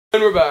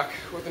And we're back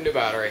with a new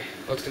battery.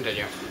 Let's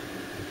continue.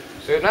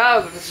 So now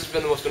that this has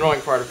been the most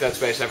annoying part of Dead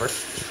Space ever,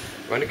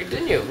 I'm going to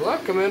continue.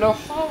 Look, I'm in a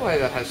hallway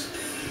that has...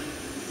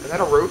 Is that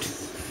a root?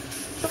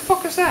 What the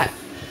fuck is that?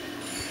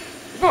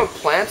 You growing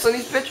plants on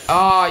these bitch?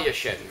 Oh, you're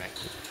shitting me.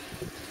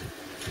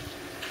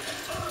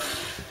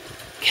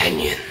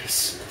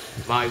 Kenyans.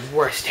 My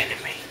worst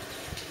enemy.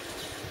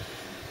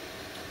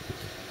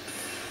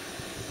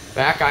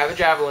 Back, I have a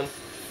javelin.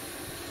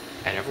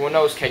 And everyone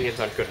knows Kenyans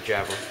aren't good at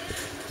javelin.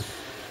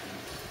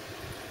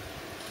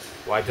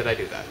 Why did I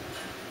do that?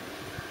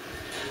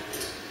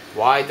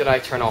 Why did I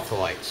turn off the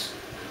lights?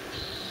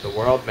 The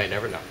world may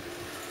never know.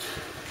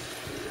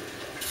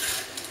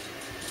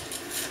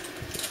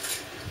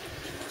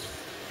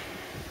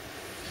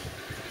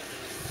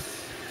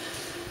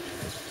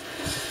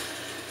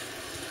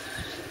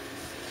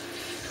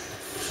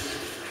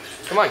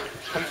 Come on.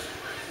 Come.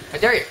 I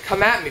dare you.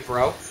 Come at me,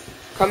 bro.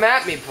 Come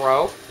at me,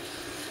 bro.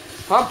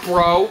 Huh,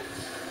 bro?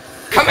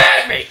 Come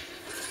at me!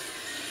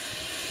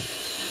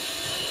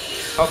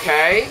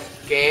 Okay,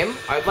 game.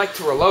 I'd like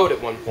to reload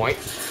at one point.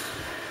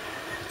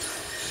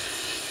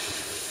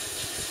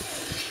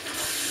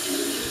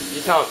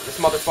 You tell him, this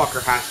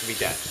motherfucker has to be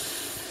dead.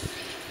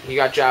 He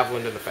got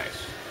javelined in the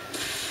face.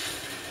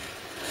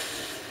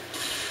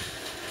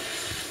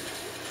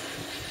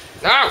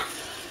 No!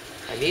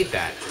 I need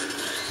that.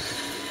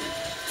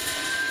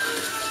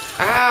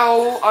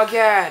 Ow!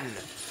 Again!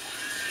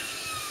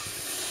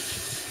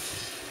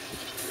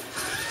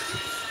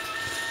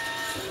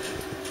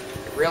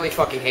 I really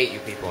fucking hate you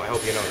people. I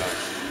hope you know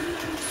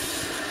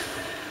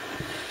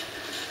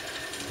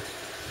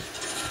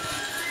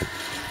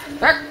that.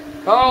 Heck!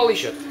 Holy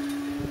shit.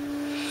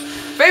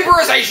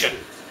 Vaporization!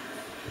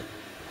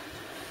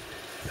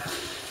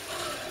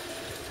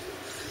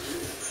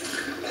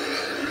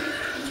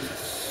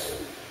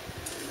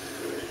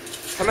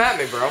 Come at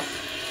me, bro.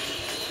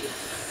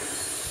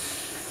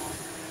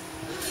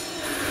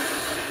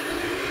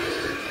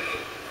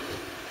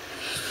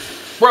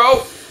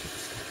 Bro!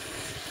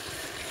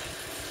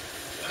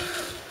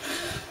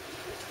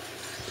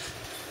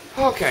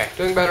 Okay,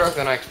 doing better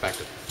than I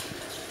expected.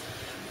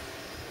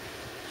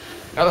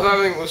 Now that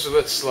everything was a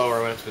bit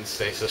slower when it's been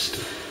stasis. I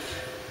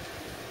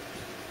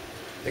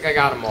think I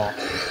got them all.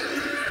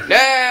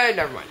 Nah,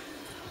 never mind.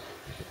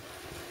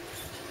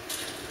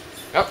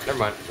 Oh, never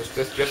mind. Just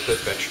this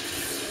bitch.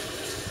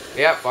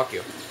 Yeah, fuck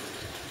you.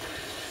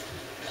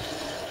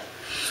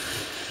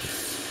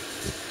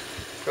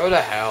 Go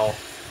to hell.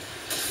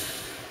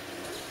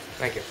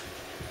 Thank you.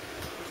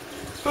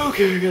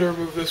 Okay, I gotta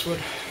remove this one.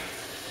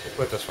 We'll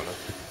put this one in.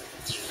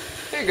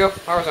 There you go,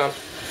 power's on.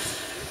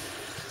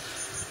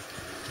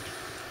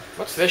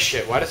 What's this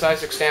shit? Why does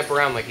Isaac stamp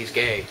around like he's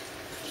gay?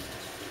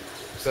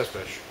 What's this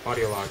bitch?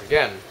 Audio log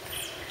again.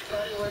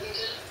 Body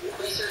Worthington,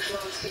 research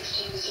log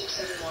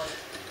 16671.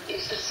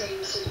 It's the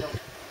same signal.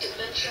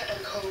 Dementia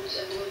and codes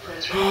and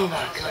blueprints. Oh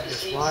my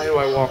goodness, why do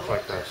I walk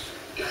like this?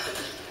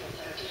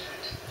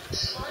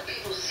 Smart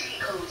people see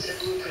codes and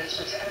blueprints,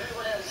 but to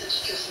everyone else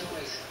it's just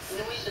noise.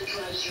 Noise that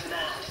drives you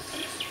mad.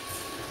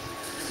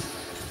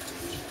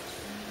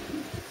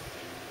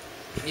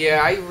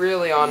 Yeah, I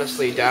really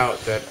honestly doubt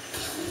that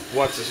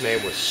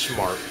what's-his-name was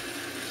smart.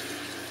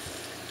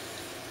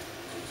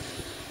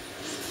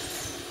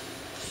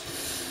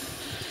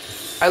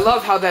 I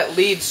love how that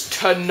leads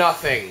to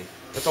nothing.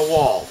 It's a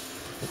wall.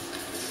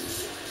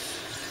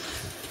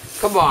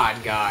 Come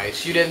on,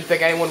 guys. You didn't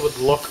think anyone would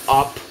look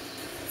up?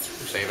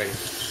 I'm saving.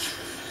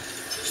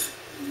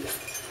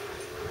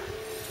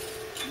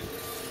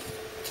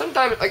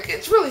 Sometimes, like,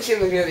 it's really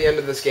seemed like near the end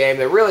of this game,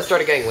 they really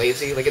started getting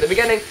lazy. Like, in the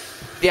beginning,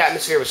 the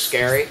atmosphere was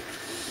scary.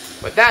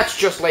 But that's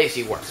just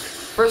lazy work.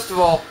 First of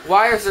all,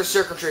 why is there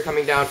circuitry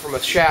coming down from a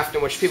shaft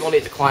in which people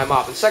need to climb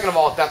up? And second of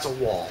all, that's a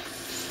wall.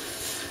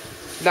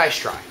 Nice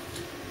try.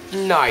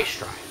 Nice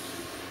try.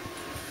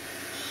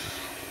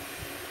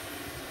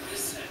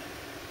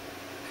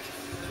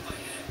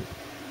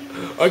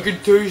 I can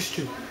taste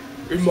it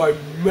in my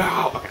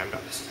mouth. Okay, I'm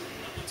done.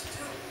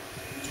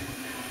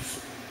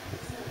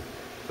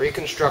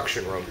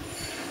 Reconstruction room.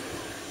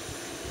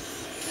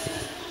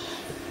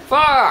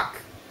 Fuck!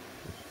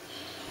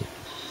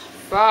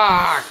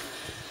 Fuck!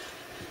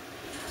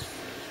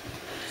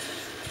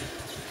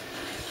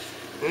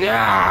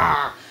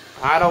 Nah!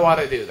 I don't want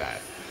to do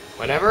that.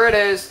 Whatever it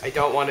is, I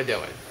don't want to do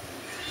it.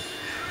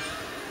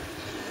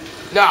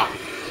 No!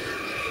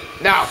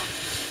 No!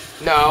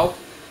 No!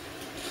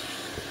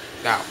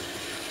 No.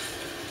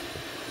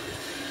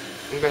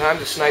 I'm time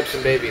to snipe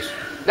some babies.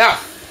 No!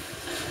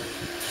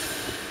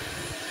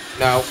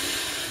 No.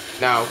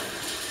 No.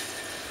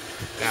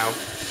 No.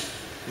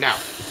 No.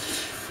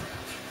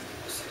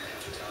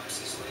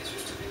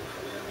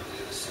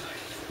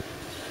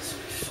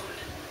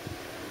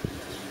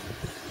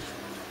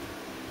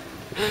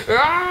 Ah!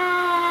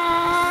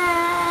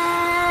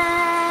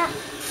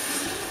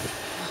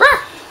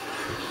 Ah!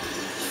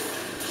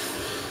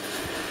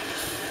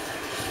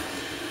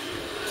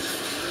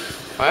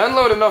 If I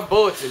unload enough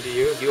bullets into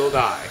you, you'll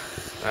die.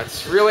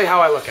 That's really how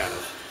I look at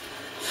it.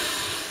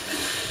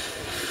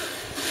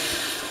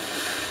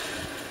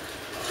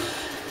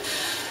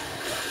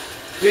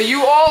 Do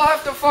you all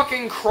have to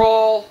fucking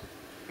crawl?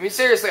 I mean,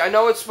 seriously, I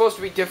know it's supposed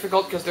to be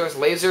difficult because there's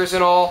lasers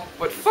and all,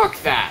 but fuck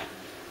that.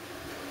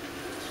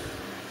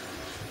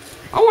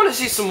 I want to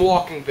see some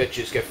walking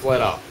bitches get flit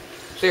up.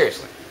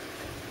 Seriously.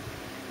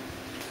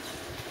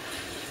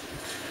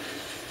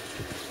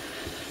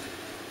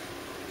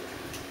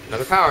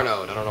 Another power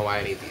node. I don't know why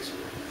I need these.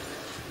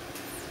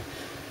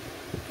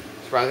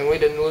 Surprisingly,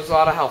 didn't lose a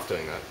lot of health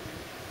doing that.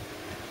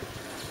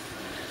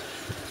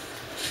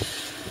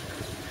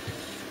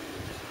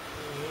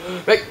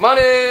 Make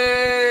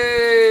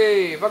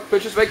money! Fuck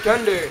bitches, make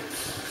candy!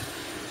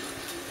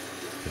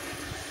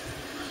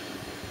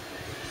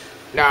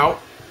 No.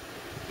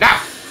 No!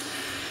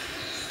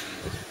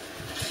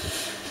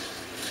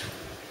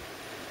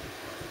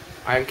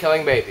 I am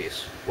killing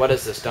babies. What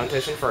is this,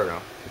 Dante's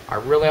Inferno? I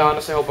really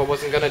honestly hope I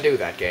wasn't gonna do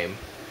that game.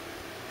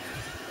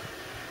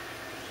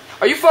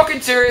 Are you fucking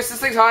serious? This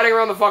thing's hiding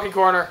around the fucking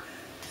corner.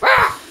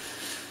 Ah!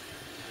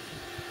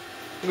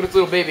 Look at its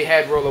little baby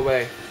head roll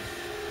away.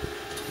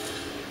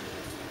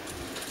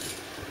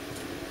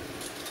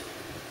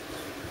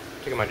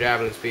 Taking my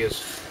javelin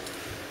spears.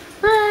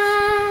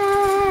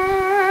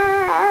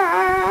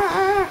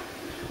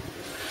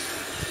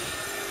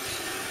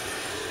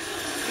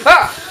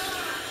 Ah!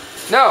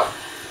 No!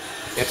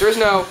 The answer is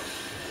no.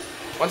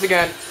 Once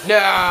again,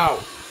 no!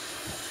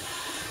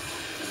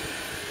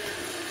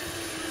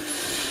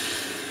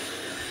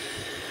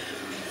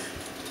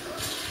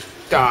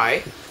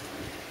 Die.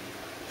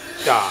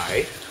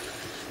 Die.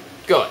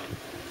 Good.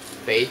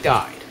 They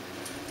died.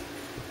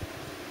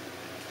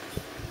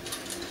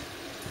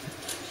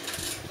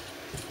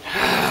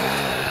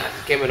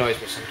 This game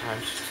annoys me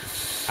sometimes.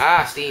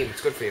 Ah, Steam.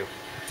 It's good for you.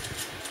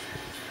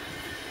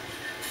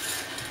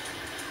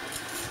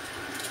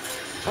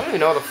 I don't even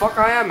know where the fuck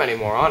I am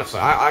anymore, honestly.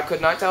 I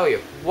could not tell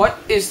you. What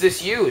is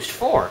this used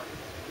for?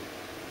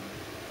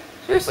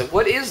 Seriously,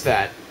 what is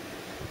that?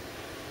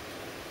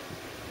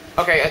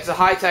 Okay, it's a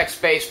high-tech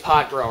space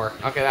pot grower.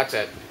 Okay, that's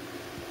it.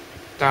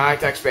 It's a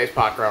high-tech space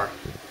pot grower.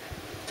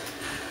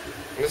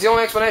 That's the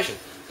only explanation.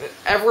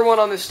 Everyone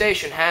on this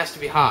station has to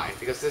be high,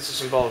 because this is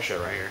some bullshit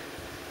right here.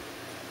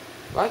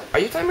 What? Are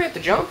you telling me I have to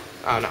jump?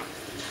 Oh, no.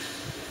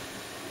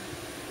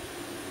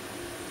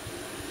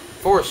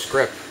 Force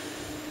script.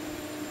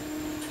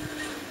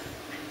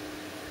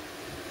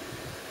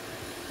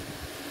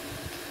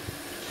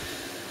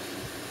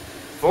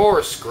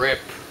 Force grip.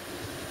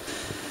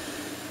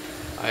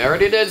 I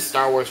already did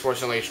Star Wars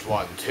Force Unleashed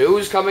 1.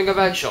 2's coming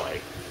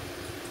eventually.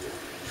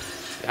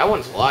 That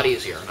one's a lot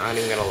easier, not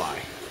even gonna lie.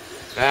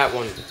 That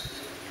one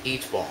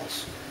eats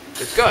balls.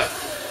 It's good.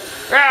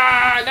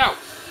 Ah, no!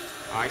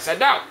 I said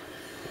no!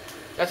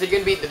 That's how you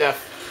can beat to death.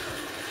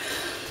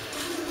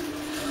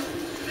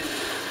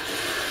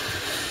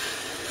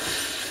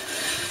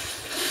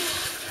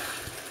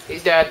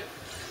 He's dead.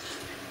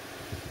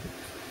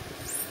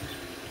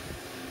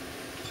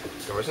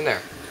 Door's in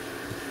there.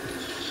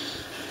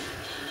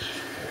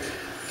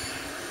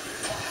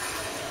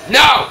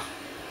 No!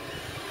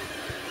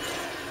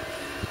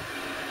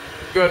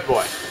 Good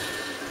boy.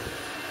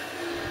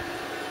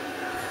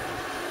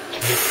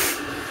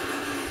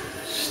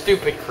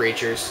 Stupid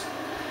creatures.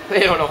 They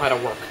don't know how to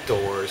work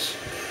doors.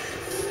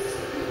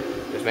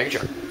 Just making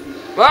sure.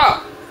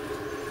 Whoa!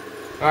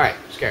 Alright,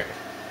 scared me.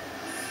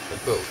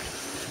 Let's move.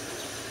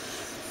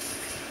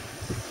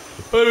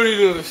 I don't even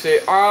know what to say.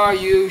 Are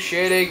you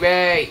shitting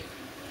me?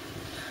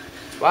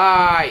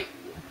 Why?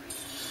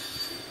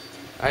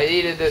 I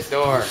needed this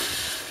door.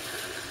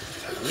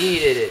 I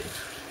needed it.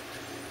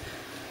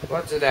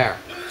 What's in there?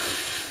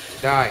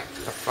 Die.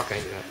 Oh, fuck, I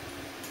need that.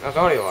 That's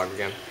only log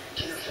again.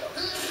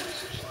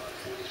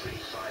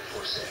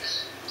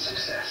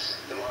 Success.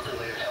 The marker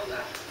layer held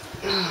out.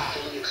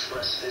 Fully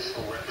expressed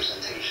physical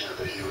representation of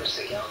the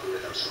heuristic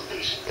algorithms from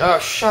patient. Oh,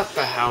 shut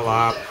the hell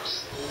up.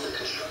 The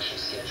construction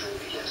schedule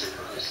begins in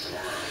earnest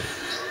tomorrow.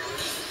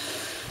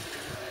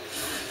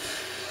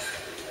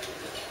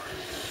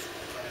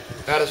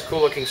 That is a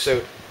cool looking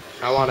suit.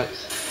 I want it.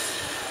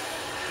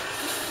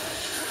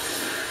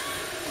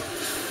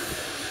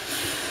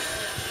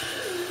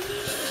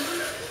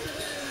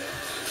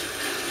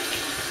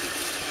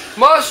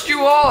 Must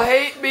you all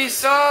hate me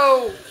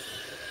so?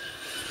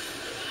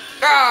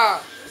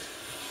 Ah!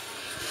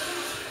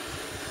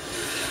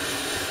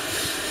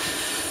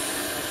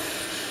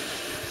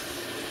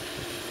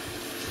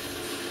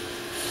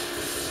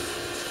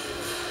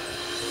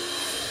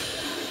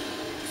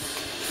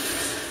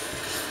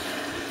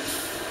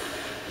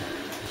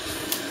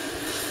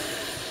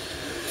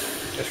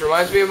 This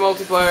reminds me of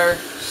multiplayer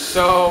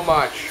so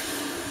much.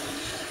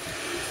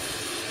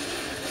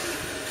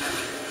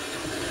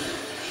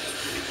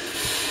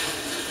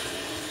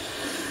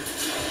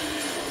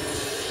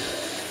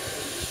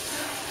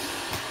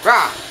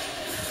 Rah!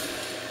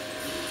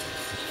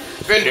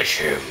 Finish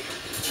him.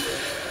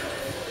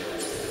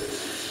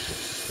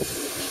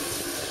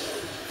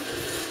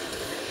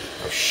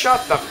 Oh,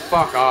 shut the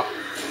fuck up.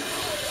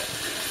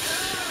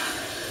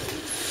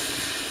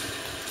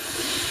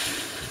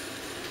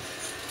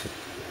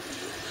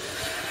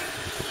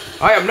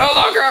 I am no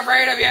longer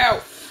afraid of you!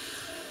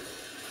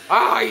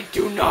 I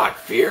do not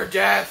fear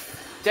death.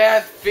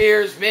 Death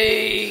fears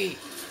me.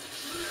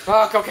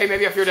 Fuck, okay,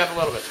 maybe I fear death a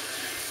little bit.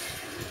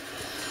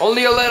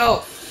 Only a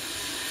little.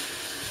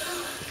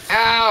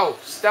 Ow!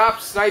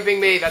 Stop sniping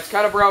me. That's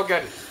kind of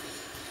broken.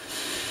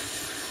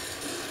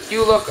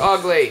 You look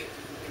ugly.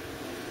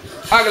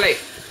 Ugly.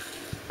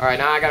 Alright,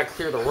 now I gotta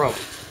clear the room.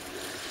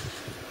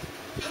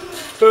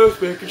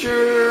 Just making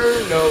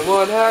sure no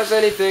one has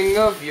anything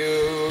of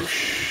you.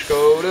 Shh,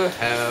 go to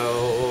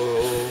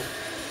hell.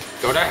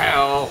 Go to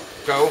hell.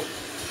 Go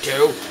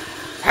to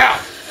hell.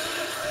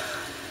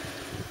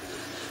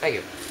 Thank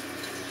you.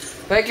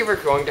 Thank you for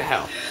going to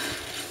hell.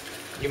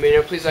 You may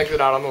now please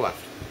exit out on the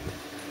left.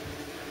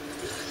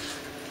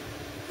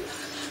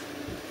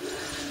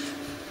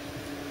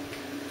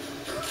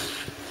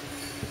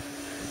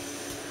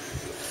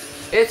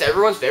 It's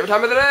everyone's favorite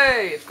time of the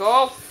day. It's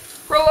called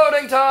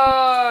reloading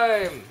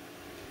time.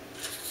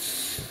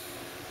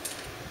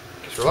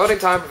 Because reloading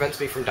time prevents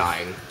me from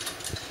dying.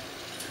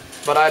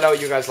 But I know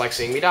you guys like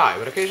seeing me die.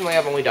 But occasionally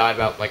I've only died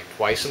about like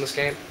twice in this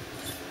game.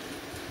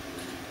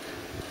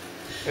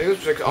 I think it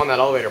was like on that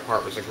elevator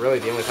part was like really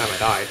the only time I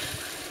died.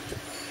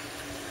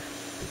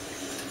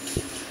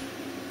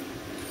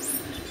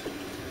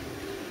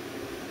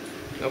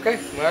 Okay,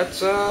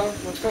 let's go.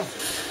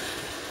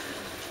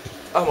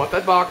 I want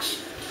that box.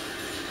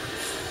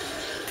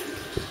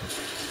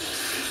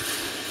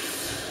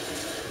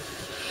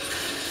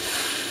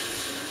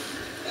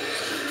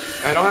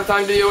 I don't have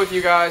time to deal with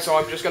you guys, so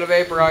I'm just gonna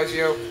vaporize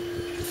you.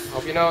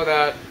 Hope you know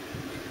that.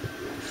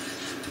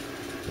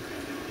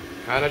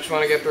 Kinda just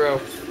wanna get through.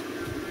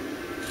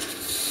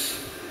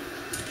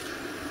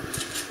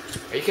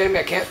 Are you kidding me?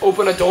 I can't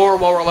open a door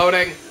while we're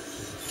loading.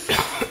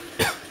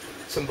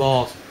 Some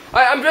balls.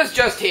 I'm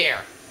just here.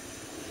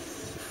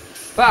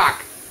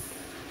 Fuck.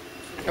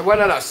 I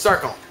went in a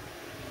circle.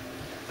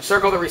 A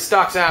circle that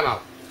restocks ammo.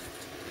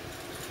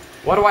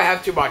 What do I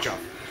have too much of?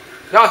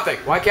 Nothing.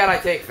 Why can't I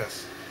take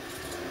this?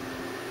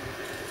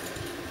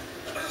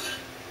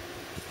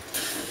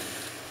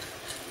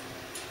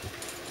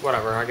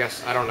 Whatever, I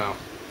guess. I don't know.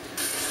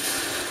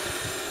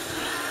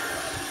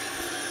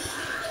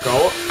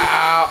 Go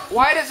out.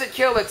 Why does it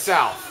kill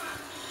itself?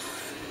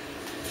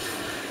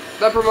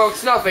 That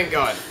promotes nothing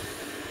good.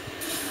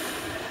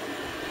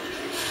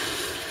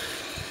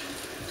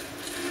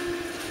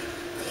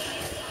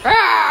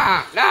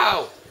 Ah!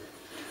 No!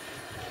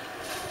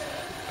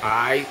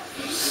 I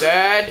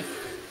said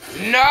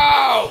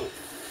no!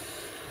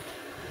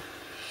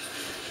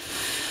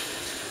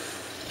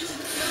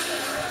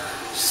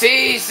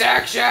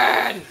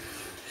 C-section!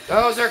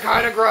 Those are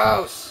kind of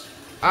gross.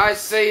 I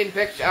seen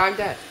picture. I'm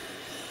dead.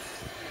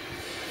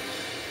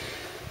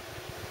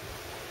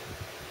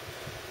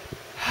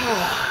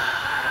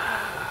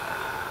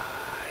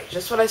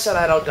 Just what I said,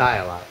 I don't die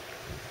a lot.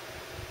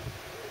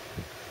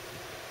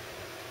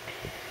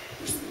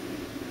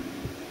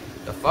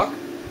 The fuck?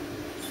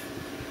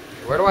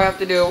 Where do I have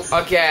to do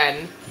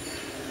again?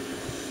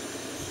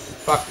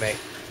 Fuck me.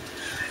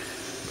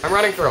 I'm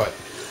running through it.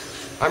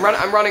 I'm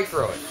running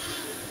through it.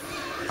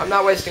 I'm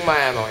not wasting my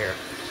ammo here.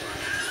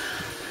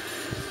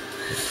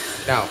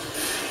 No.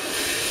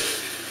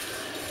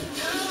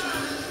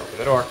 Open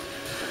the door.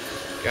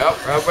 Go.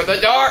 Open the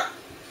door!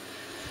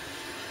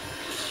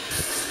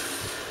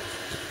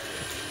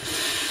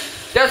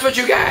 That's what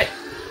you get!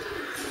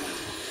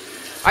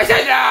 I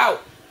said no!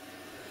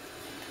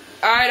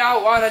 I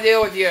don't want to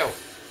deal with you.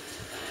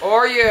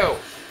 Or you.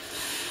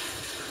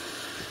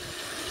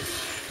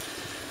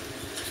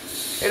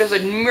 It is a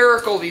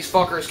miracle these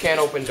fuckers can't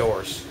open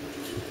doors.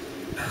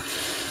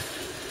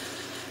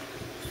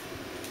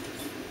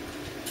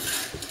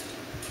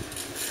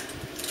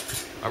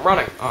 I'm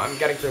running. Oh, I'm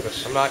getting through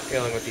this. I'm not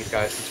dealing with these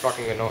guys. It's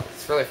fucking annoying.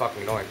 It's really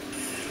fucking annoying.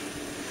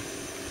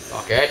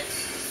 Fuck it.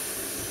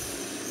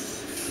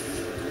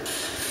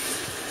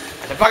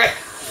 Fuck it!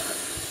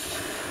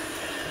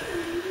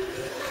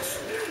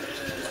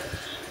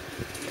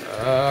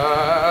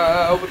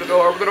 Open the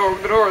door, open the door,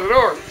 open the door, open the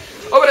door!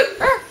 Open it!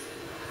 Ah.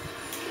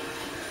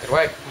 Get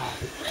away.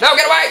 No,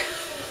 get away!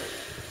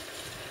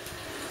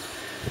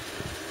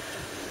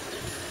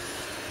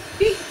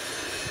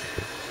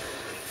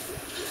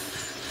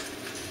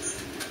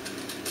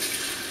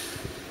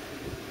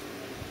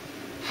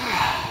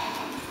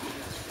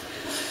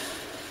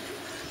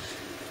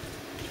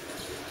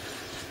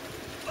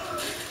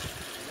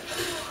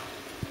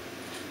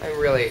 I'm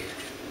really,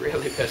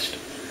 really pissed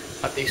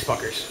at these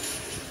fuckers.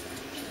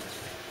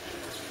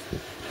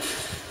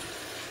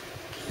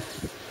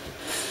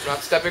 I'm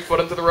not stepping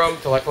foot into the room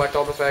until I collect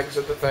all the things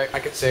that I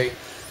can see.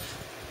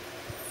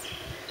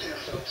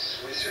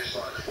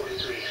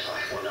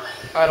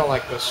 I don't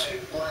like this. I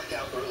blacked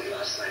out early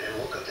last night and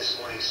woke up this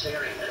morning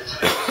staring at a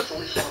tiny,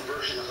 fully formed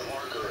version of the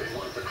marker in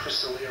one of the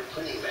Crystallier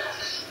printing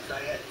baths. I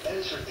had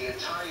entered the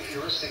entire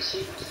heuristic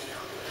sequence.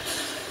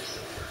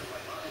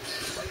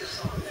 Like a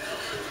song now.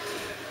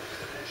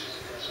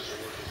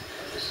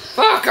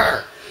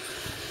 Fucker!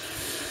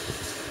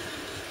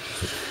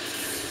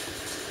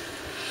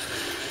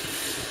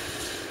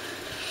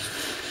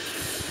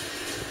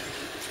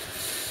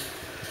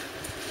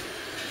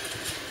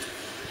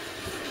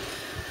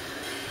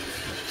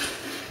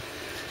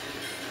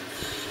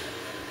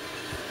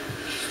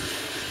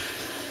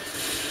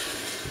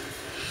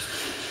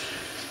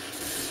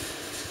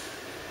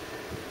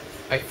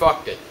 I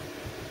fucked it.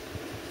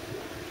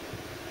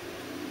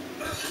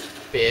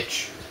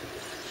 Bitch.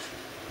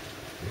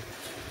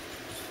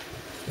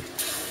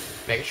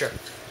 Making sure.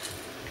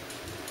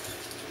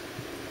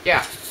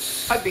 Yeah,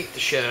 I beat the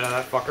shit out of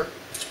that fucker.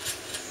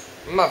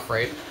 I'm not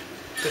afraid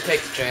to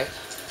take the chance.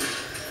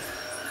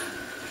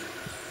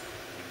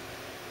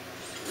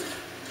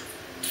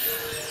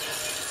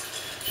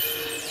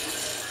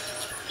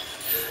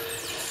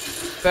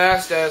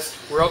 Fastest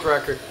world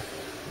record.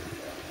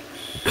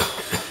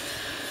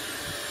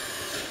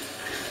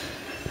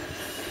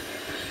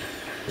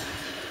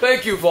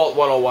 Thank you, Vault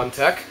 101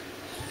 Tech.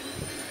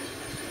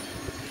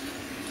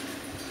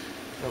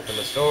 Open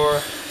this door.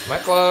 Am I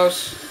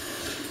close?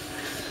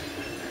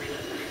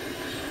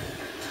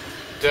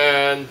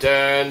 Dun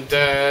dun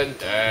dun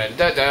dun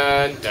dun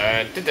dun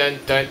dun dun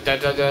dun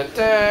dun dun dun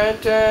dun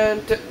dun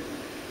dun.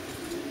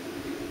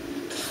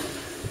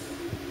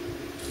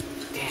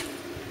 Damn.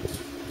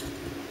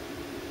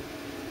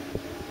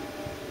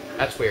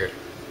 That's weird.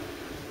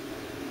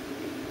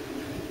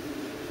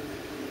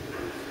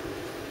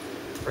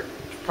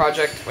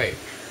 Project, wait.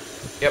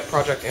 Yep,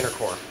 Project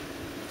Intercore.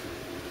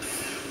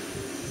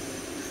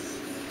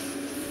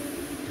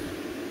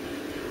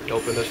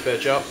 Open this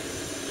bitch up.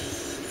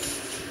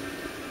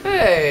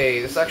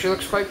 Hey, this actually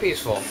looks quite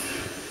peaceful.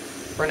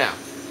 For now.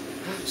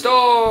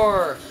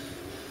 Store!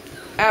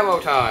 Ammo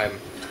time.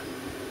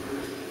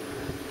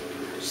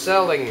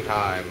 Selling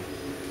time.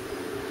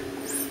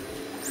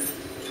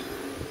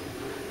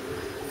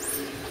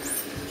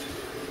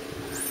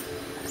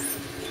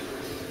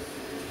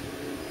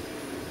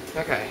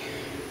 Okay.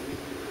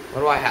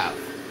 What do I have?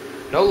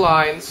 No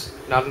lines,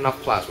 not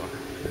enough plasma.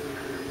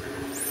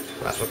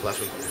 Plasma,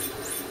 plasma.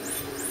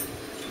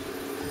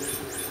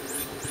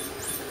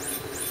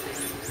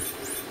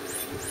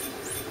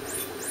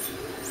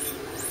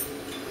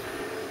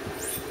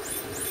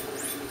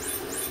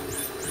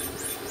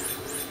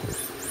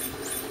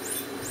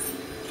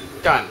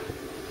 Done.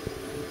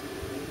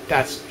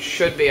 That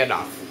should be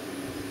enough.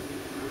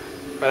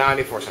 But now I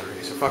need force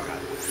energy, so fuck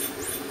that.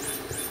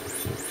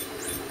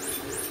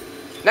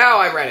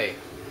 Now I'm ready.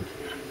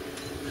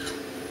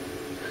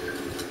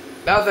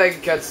 Now they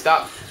can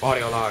stop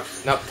audio log.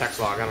 Nope,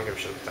 text log. I don't give a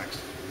shit about text.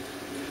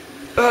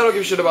 I don't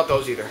give a shit about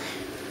those either.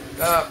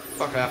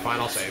 Fuck that, fine,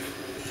 I'll save.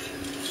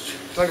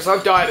 As long as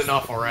I've died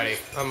enough already,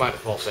 I might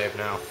as well save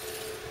now.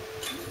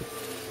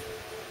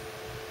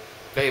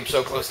 I am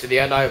so close to the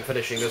end, I am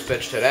finishing this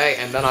bitch today,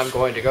 and then I'm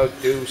going to go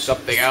do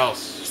something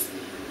else.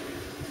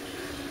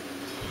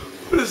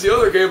 What is the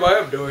other game I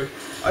am doing?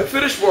 I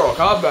finished Mortal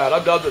Kombat,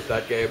 I'm done with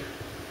that game.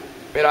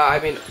 I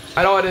mean,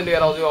 I know I didn't get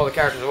to do all the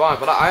characters I want,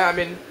 but I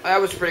mean, that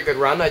was a pretty good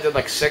run. I did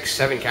like 6,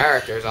 7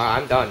 characters.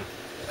 I'm done.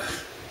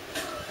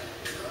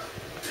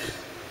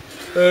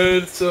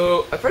 And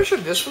so, I'm pretty sure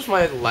this was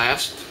my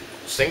last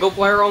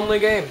single-player only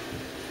game.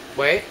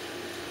 Wait,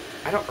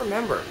 I don't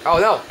remember. Oh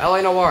no,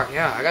 L.A. Noire.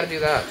 Yeah, I gotta do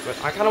that.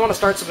 But I kind of want to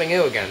start something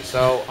new again,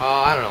 so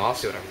I don't know. I'll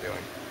see what I'm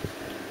doing.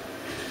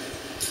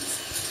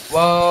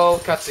 Whoa,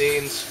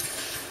 cutscenes.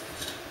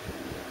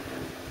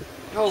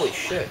 Holy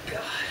shit.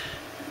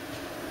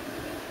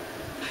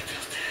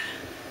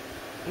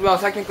 Well,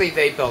 technically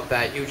they built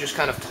that. You just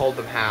kind of told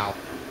them how.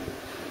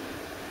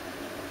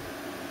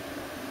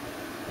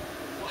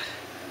 What?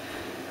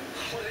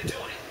 What are they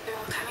doing? They're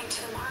all coming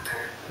to the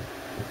marker.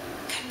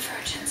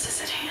 Convergence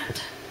is at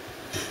hand.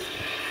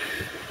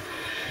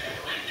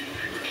 I do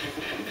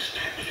not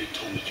understand what they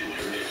told you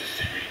were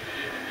necessary.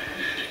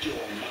 That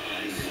your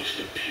mind was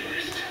the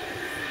purest.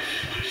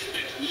 I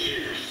spent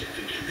years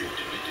sifting through your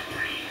depleted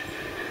brain.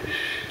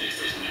 This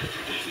is not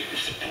the way it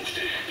was supposed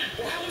to happen.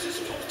 Well, how is it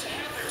supposed to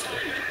happen?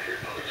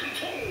 Out of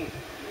control.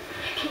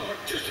 Clark,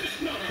 this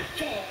is not our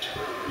fault.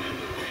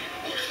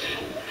 We're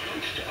still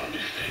close to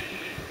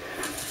understanding.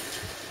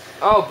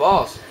 Oh,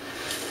 balls.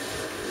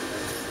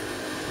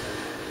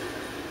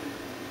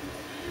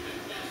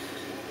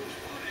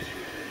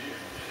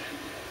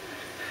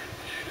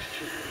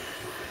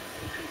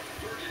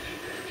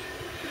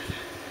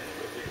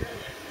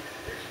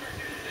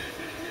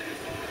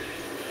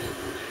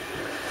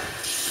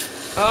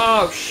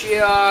 Oh,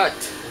 shit.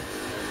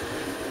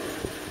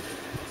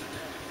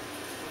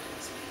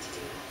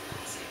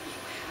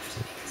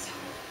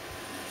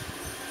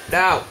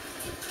 Now.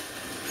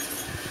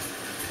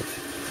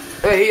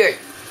 Hey,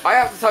 I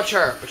have to touch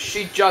her, but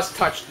she just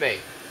touched me.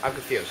 I'm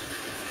confused.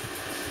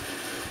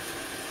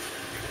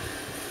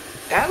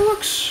 That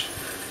looks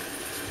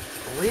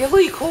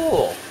really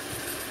cool.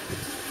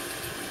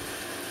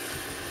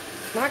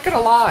 Not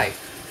gonna lie.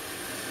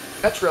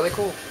 That's really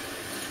cool.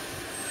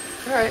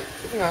 Alright,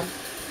 moving on.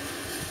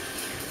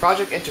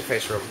 Project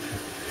interface room.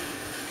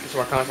 Get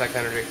some more contact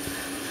energy.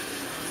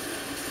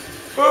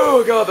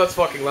 Oh god, that's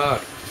fucking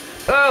loud.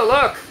 Oh,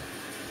 look!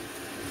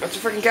 That's a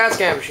freaking CAT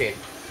scan machine.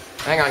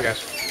 Hang on,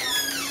 guys.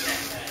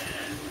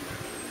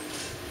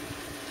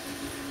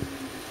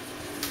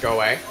 Go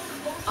away.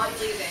 I'm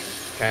leaving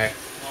Okay.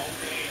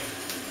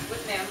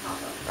 with Ma'am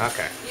Papa.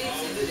 Okay. You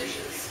need to do the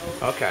dishes.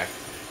 Okay.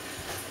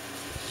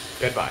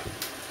 Goodbye.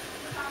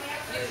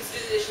 You need to do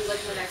the dishes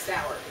like in the next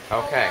hour.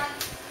 Okay.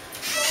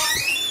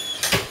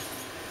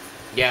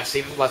 Yes,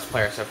 even Let's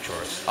Players have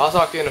chores. I'll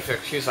talk to you in a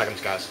few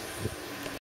seconds, guys.